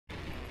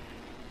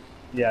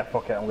Yeah,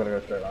 fuck it, I'm gonna go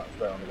straight on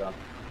the gun.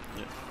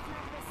 Yeah.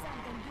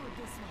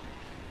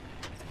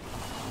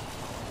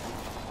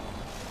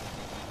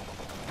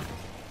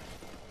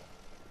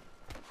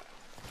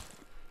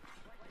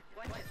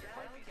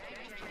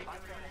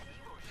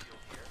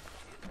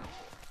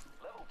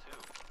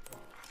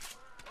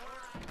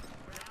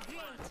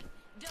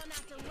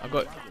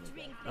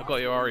 I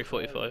got your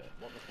RE45.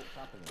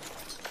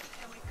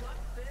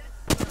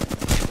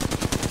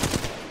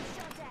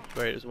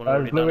 Wait, there's one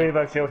already blue down.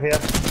 Evo shield here.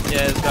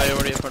 Yeah, there's a guy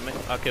already in front of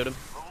me. I killed him.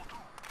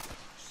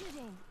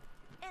 Shooting.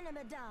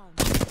 Enemy down.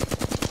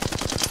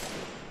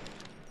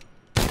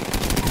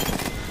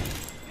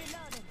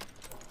 Reloading.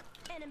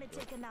 Enemy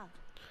taken out.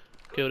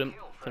 Killed him.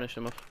 Finished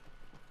him off.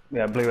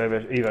 Yeah, blue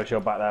Evo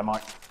shield back there,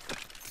 Mike.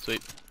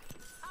 Sweet.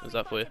 What's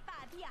that for you?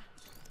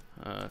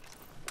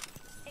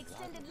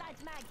 Extended light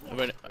mag I've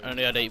here.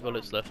 only had 8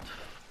 bullets left.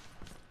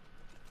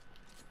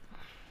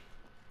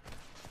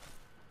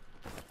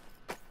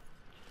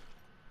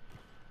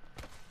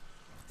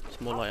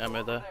 It's more light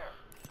ammo there.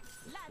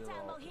 Light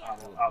ammo here.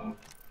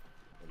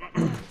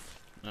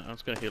 No, I'm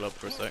just gonna heal up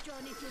for a sec.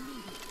 Join if you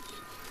need it.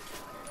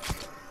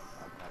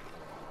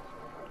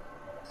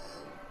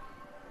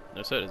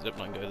 No, so does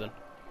zipline go then?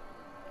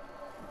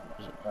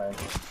 Right.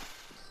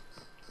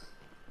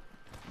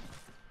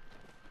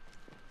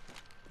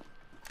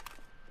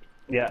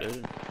 Yeah.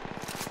 Dude.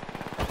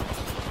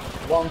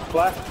 One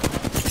left.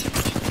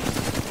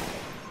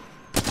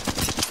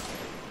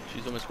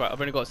 She's almost cracked. I've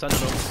only got a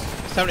sentinel.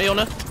 70 on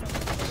her.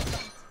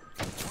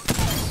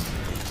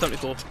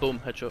 74. Boom.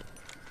 Headshot.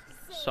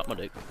 Suck my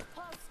dick.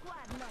 Whole squad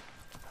knocked.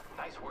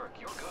 Nice work,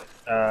 you're good.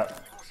 Yeah.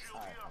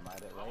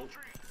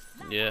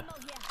 Ammo here.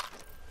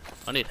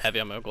 I need heavy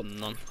ammo. I've got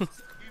none. Evo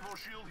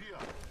shield here.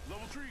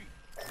 Level 3.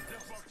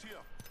 Death box here.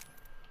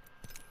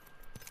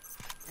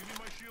 Give me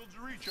my shields to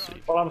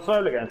recharge. Well, I'm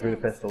slowly getting through the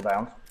pistol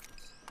down.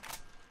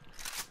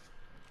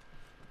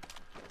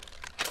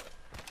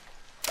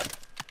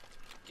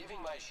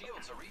 Giving my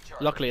shields a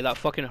recharge. Luckily, that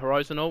fucking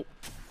Horizon ult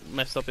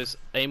messed up his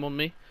aim on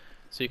me,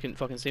 so you couldn't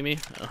fucking see me.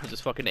 I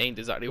just fucking aimed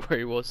exactly where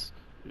he was.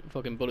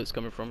 Fucking bullets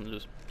coming from, and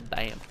just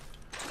bam.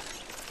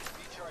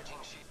 Recharging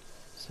shield.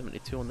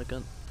 72 on the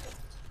gun.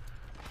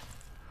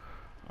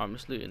 I'm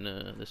just looting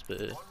this bit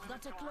here.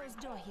 Got a closed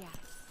door here.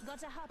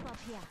 Got a hop up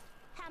here.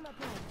 Hammer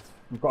point.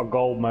 We've got a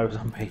gold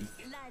Mozambique.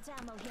 Light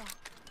ammo here.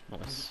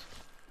 Nice.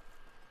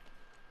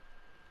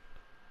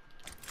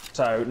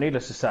 So,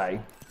 needless to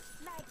say,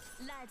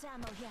 Light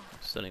ammo here.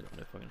 Still ain't got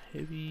no fucking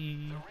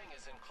heavy. The ring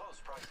is in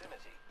close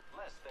proximity.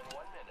 Less than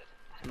 1 minute.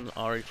 And the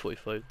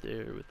RE45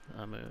 there with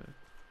ammo.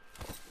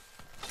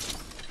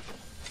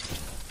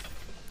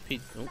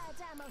 Pete, oh,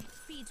 Light ammo.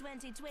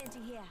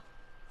 P2020 here.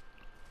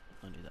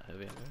 I need that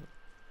heavy ammo.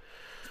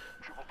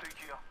 Triple take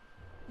here.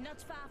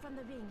 Not far from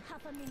the ring.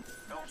 Half a minute.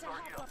 Got a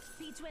hop up.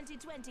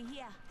 P2020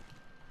 here.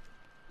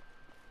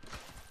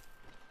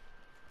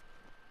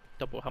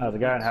 Double hammer. how's it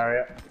going, points.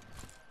 Harriet?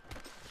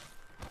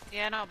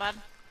 Yeah, not bad.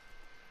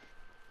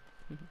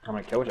 How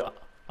many kills you got?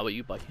 How about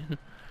you, bike?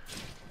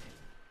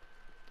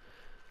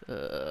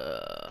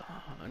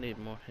 I need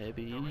more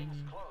heavy.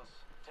 Ring's close.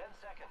 10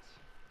 seconds.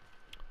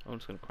 I'm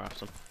just gonna craft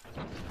some.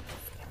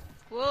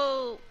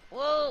 Whoa,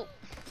 whoa.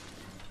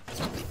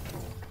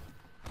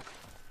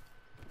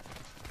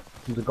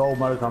 There's a gold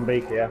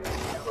Mozambique here.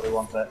 Everybody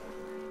wants it.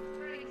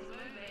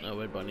 No,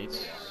 everybody needs.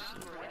 Ring's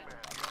moving.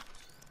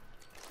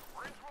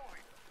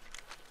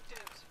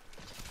 Dibs.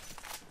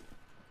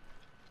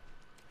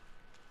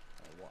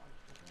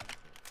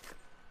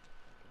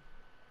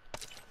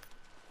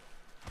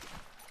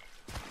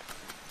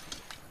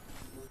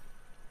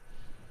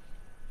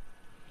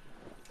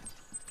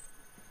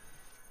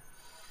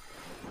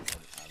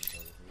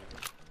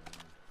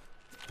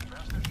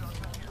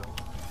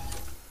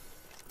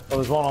 Well,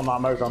 there's one on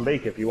that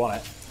Mozambique if you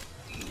want it.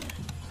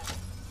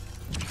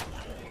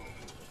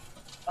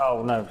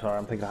 Oh no, sorry,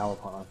 I'm thinking of Hammer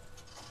Point.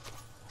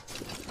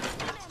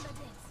 Remember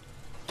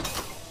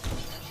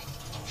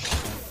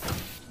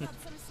this. Got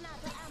some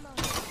sniper ammo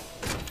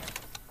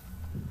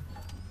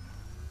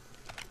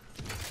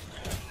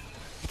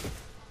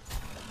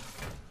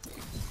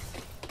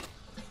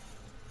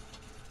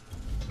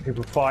here.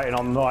 People fighting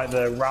on like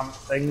the ramp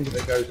thing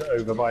that goes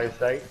over by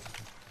estate.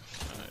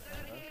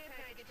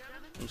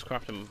 I'm just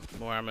crafting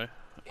more ammo.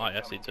 Oh, yeah,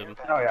 I see two of them.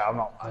 Oh yeah, I'm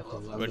not.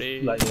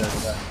 Ready? Let you know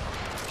that.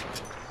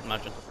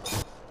 Imagine.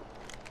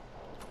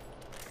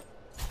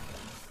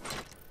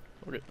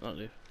 What did that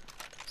do?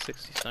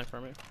 60 sniper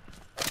ammo.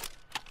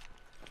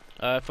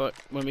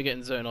 When we get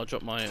in zone, I'll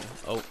drop my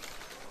ult.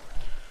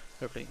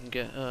 Hopefully, you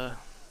can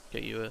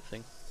get you a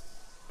thing.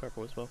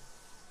 Purple as well.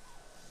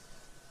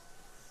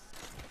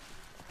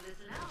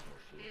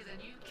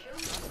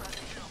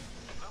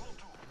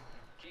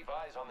 Keep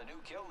eyes on the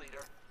new kill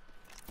leader.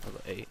 I've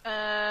got 8.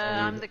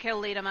 I'm the kill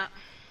leader, Matt.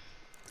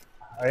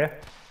 Oh yeah.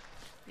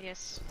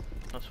 Yes.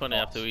 That's funny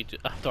after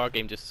our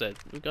game just said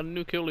we got a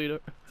new kill leader.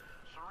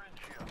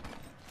 Syringe here.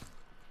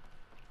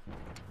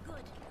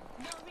 Good.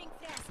 No ring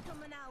fast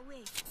coming our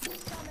way.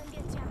 Come and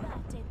get your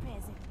birthday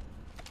present.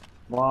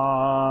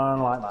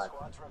 One like that.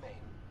 Squads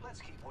remain.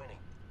 Let's keep winning.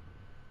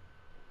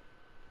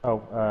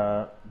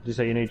 Oh, did you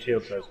say you need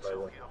shield first, by the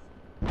way?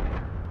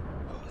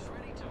 Who's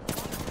ready to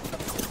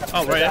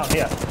Oh, right Down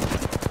here. here.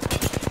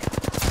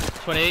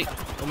 28.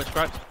 Almost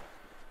cracked.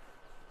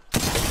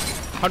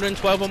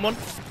 112 on one.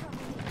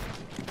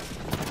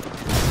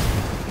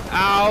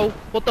 Ow!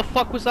 What the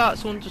fuck was that?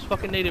 Someone just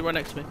fucking naded right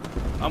next to me.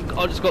 I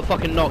just got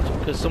fucking knocked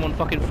because someone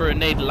fucking threw a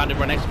nade and landed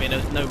right next to me and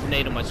there was no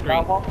nade on my screen.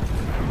 Down one.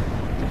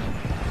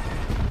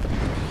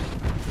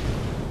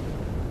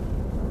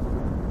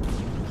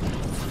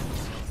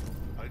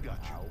 I got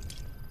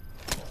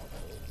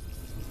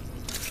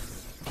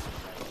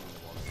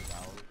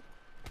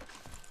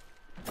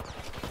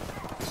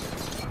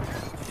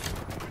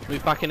you.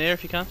 Move back in here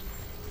if you can.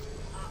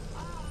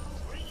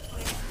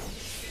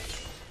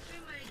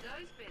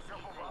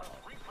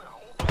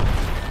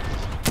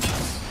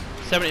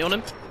 70 on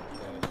him.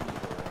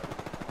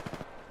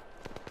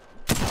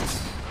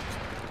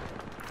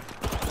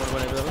 One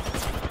went over the other.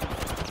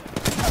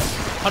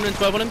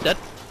 112 on him, dead.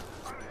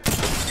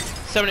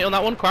 70 on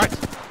that one, cracked.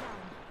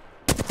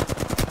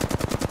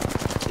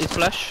 His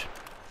flesh.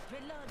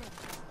 Reloading.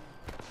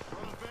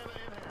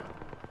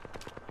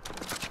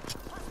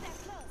 Hostile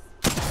close.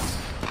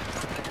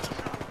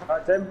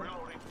 Alright, Tim.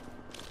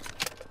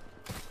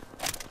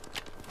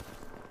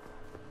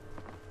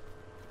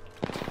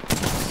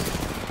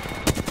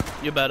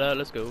 You're better,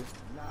 let's go.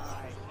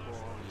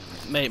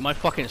 Mate, my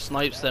fucking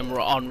snipes then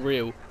were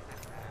unreal.